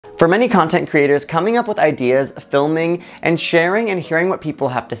For many content creators, coming up with ideas, filming, and sharing and hearing what people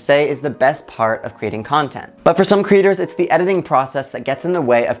have to say is the best part of creating content. But for some creators, it's the editing process that gets in the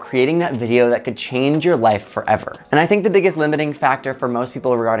way of creating that video that could change your life forever. And I think the biggest limiting factor for most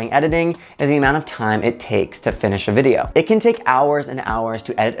people regarding editing is the amount of time it takes to finish a video. It can take hours and hours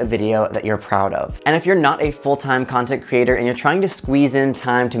to edit a video that you're proud of. And if you're not a full-time content creator and you're trying to squeeze in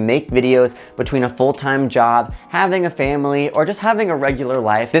time to make videos between a full-time job, having a family, or just having a regular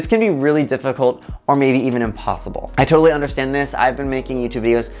life, this can be really difficult or maybe even impossible. I totally understand this. I've been making YouTube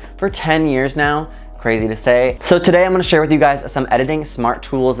videos for 10 years now. Crazy to say. So today I'm going to share with you guys some editing smart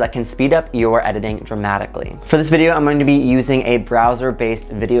tools that can speed up your editing dramatically. For this video, I'm going to be using a browser-based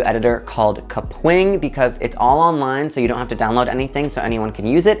video editor called Kapwing because it's all online, so you don't have to download anything, so anyone can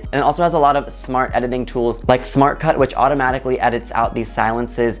use it. And it also has a lot of smart editing tools like Smart Cut, which automatically edits out these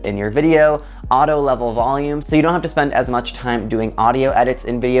silences in your video, auto level volume, so you don't have to spend as much time doing audio edits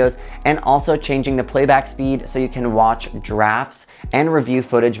in videos, and also changing the playback speed so you can watch drafts and review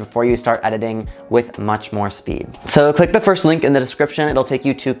footage before you start editing with much more speed. So click the first link in the description. It'll take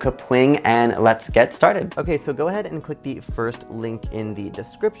you to Kapwing and let's get started. Okay, so go ahead and click the first link in the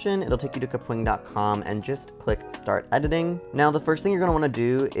description. It'll take you to kapwing.com and just click start editing. Now, the first thing you're gonna wanna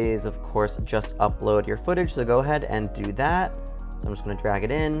do is, of course, just upload your footage. So go ahead and do that. So I'm just gonna drag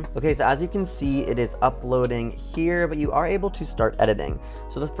it in. Okay, so as you can see, it is uploading here, but you are able to start editing.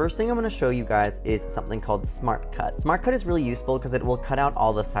 So the first thing I'm gonna show you guys is something called Smart Cut. Smart Cut is really useful because it will cut out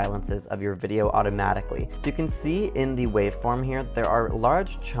all the silences of your video automatically. So you can see in the waveform here, there are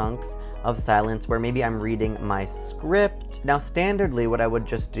large chunks of silence where maybe I'm reading my script. Now, standardly, what I would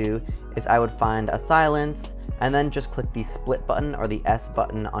just do is I would find a silence and then just click the split button or the S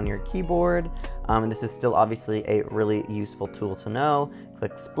button on your keyboard. And this is still obviously a really useful tool to know.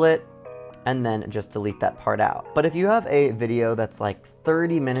 Click split and then just delete that part out. But if you have a video that's like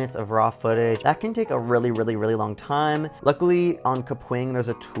 30 minutes of raw footage, that can take a really long time. Luckily on Kapwing, there's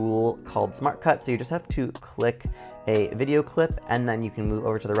a tool called Smart Cut. So you just have to click a video clip and then you can move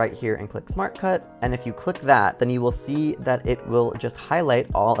over to the right here and click Smart Cut. And if you click that, then you will see that it will just highlight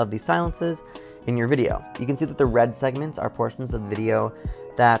all of the silences in your video. You can see that the red segments are portions of the video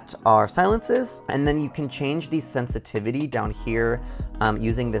that are silences, and then you can change the sensitivity down here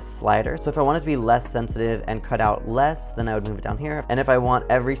using this slider. So if I want it to be less sensitive and cut out less, then I would move it down here. And if I want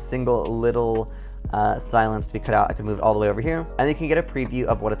every single little silence to be cut out, I could move it all the way over here. And you can get a preview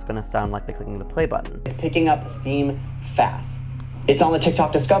of what it's gonna sound like by clicking the play button. It's picking up steam fast. It's on the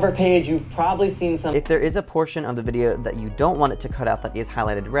TikTok Discover page. You've probably seen some. If there is a portion of the video that you don't want it to cut out that is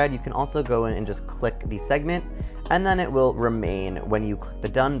highlighted red, you can also go in and just click the segment, and then it will remain when you click the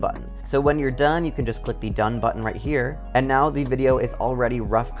done button. So when you're done, you can just click the done button right here. And now the video is already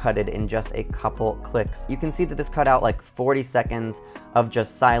rough cutted in just a couple clicks. You can see that this cut out like 40 seconds of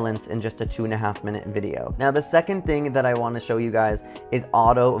just silence in just a 2.5 minute video. Now, the second thing that I want to show you guys is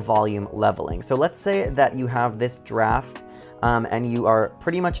auto volume leveling. So let's say that you have this draft and you are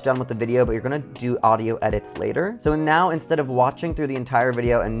pretty much done with the video, but you're gonna do audio edits later. So now, instead of watching through the entire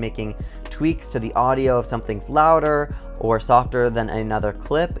video and making tweaks to the audio if something's louder or softer than another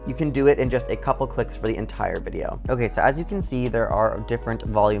clip, you can do it in just a couple clicks for the entire video. Okay, so as you can see, there are different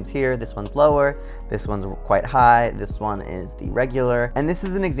volumes here. This one's lower, this one's quite high, this one is the regular. And this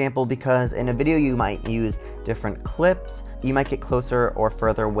is an example because in a video you might use different clips, you might get closer or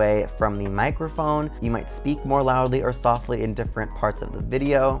further away from the microphone, you might speak more loudly or softly in different parts of the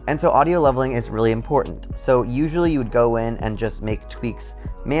video. And so audio leveling is really important. So usually you would go in and just make tweaks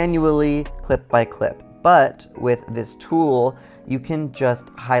manually, clip by clip. But with this tool, you can just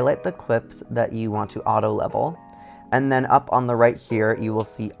highlight the clips that you want to auto level. And then up on the right here, you will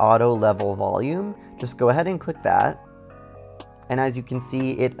see auto level volume. Just go ahead and click that. And as you can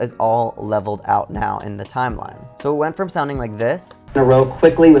see, it is all leveled out now in the timeline. So it went from sounding like this in a row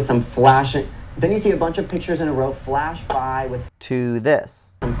quickly with some flashing. Then you see a bunch of pictures in a row flash by with to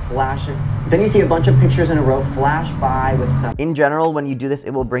this. Some flashing. Then you see a bunch of pictures in a row flash by with some. In general, when you do this,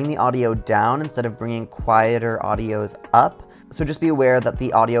 it will bring the audio down instead of bringing quieter audios up. So just be aware that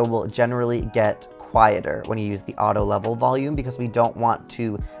the audio will generally get quieter when you use the auto level volume because we don't want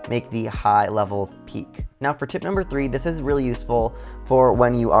to make the high levels peak. Now for tip number 3, this is really useful for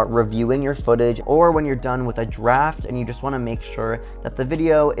when you are reviewing your footage or when you're done with a draft and you just want to make sure that the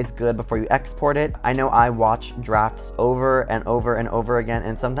video is good before you export it. I know I watch drafts over and over and over again,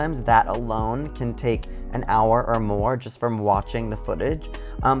 and sometimes that alone can take an hour or more just from watching the footage.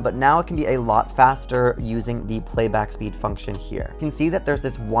 But now it can be a lot faster using the playback speed function here. You can see that there's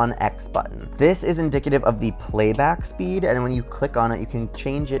this 1x button. This is indicative of the playback speed, and when you click on it, you can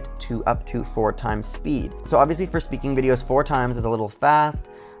change it to up to 4 times speed. So obviously for speaking videos, 4 times is a little fast,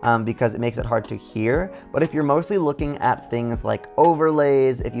 because it makes it hard to hear. But if you're mostly looking at things like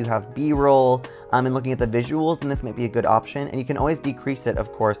overlays, if you have B-roll, and looking at the visuals, then this might be a good option. And you can always decrease it,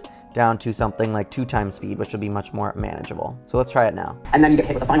 of course, down to something like 2 times speed, which will be much more manageable. So let's try it now. And then you get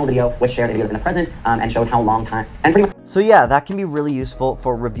hit with the final video, which shares videos in the present and shows how long time. And pretty much. So yeah, that can be really useful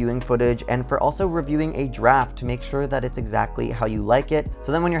for reviewing footage and for also reviewing a draft to make sure that it's exactly how you like it.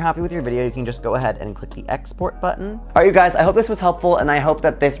 So then when you're happy with your video, you can just go ahead and click the export button. All right, you guys, I hope this was helpful, and I hope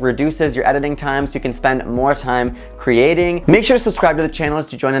that this reduces your editing time so you can spend more time creating. Make sure to subscribe to the channel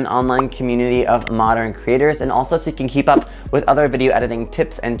to join an online community of modern creators, and also so you can keep up with other video editing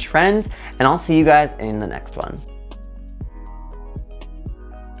tips and trends. And I'll see you guys in the next one.